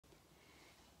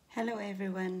Hello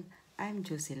everyone, I'm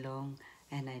Josie Long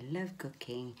and I love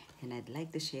cooking, and I'd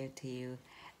like to share to you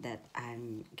that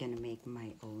I'm gonna make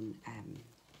my own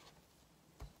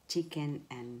chicken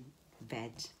and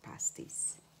veg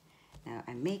pasties. Now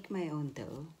I make my own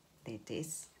dough.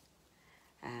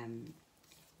 Um,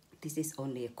 this is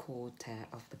only a quarter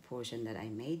of the portion that I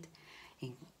made,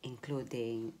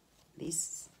 including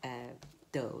this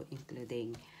dough,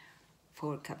 including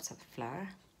 4 cups of flour,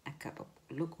 a cup of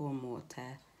lukewarm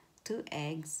water, 2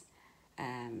 eggs,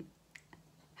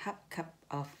 half cup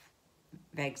of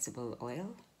vegetable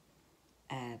oil,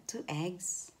 2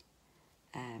 eggs,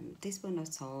 teaspoon of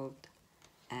salt,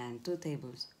 and 2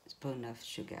 tablespoons of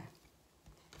sugar.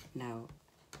 Now,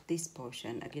 this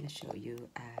portion I'm gonna show you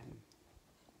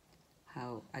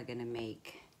how I'm gonna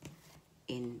make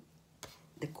in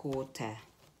the quarter.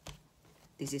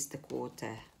 This is the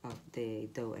quarter of the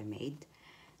dough I made,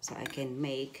 so I can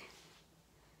make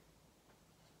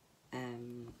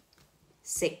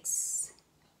 6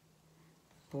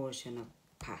 portion of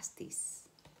pasties.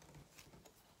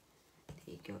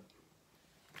 There you go.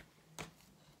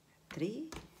 3,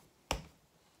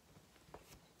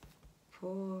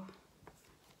 4,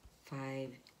 5,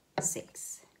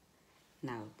 6.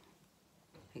 Now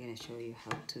I'm gonna show you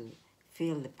how to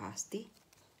fill the pasty,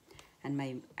 and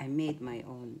I made my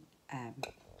own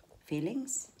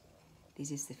fillings.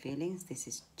 This is the fillings. This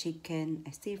is chicken,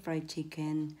 stir-fried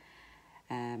chicken,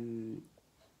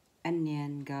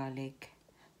 onion, garlic,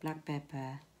 black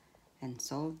pepper, and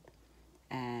salt,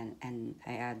 and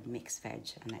I add mixed veg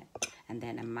on it, and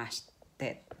then I mashed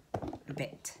it a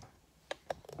bit.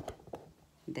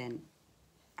 Then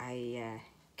I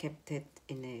kept it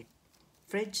in the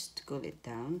fridge to cool it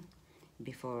down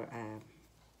before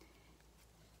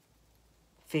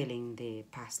filling the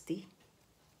pasty.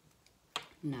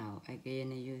 Now I'm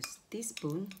gonna use a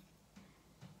teaspoon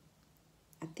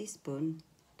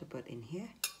to put in here,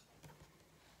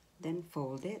 then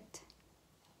fold it,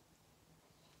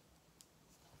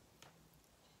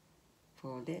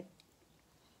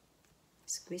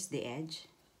 squeeze the edge,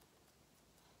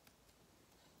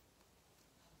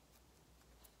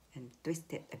 and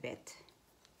twist it a bit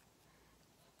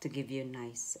to give you a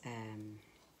nice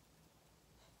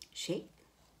shape.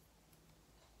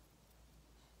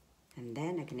 And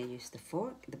then I'm gonna use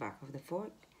the back of the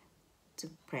fork, to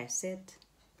press it,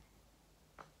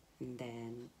 and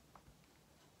then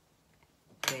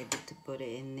ready to put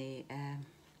it in the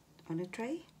on a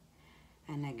tray.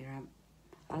 And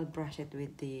I'll brush it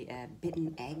with the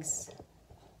beaten eggs.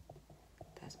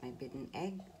 That's my beaten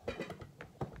egg,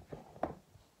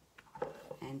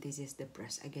 and this is the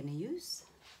brush I'm gonna use.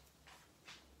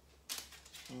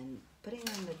 And putting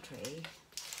on the tray,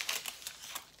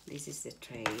 this is the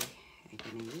tray I'm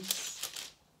gonna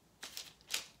use.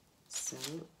 So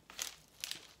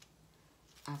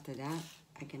after that,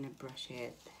 I'm gonna brush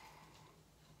it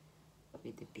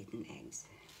with the beaten eggs.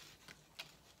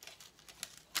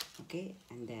 Okay,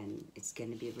 and then it's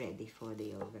gonna be ready for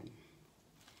the oven.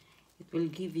 It will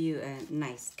give you a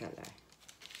nice color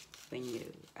when you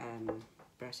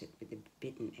brush it with the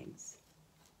beaten eggs.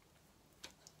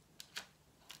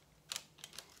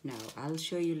 Now I'll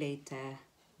show you later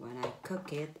when I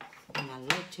cook it, and I'll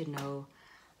let you know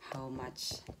how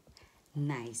much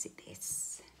nice it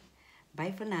is.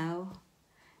 Bye for now,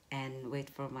 and wait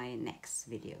for my next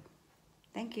video.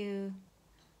 Thank you.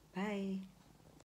 Bye.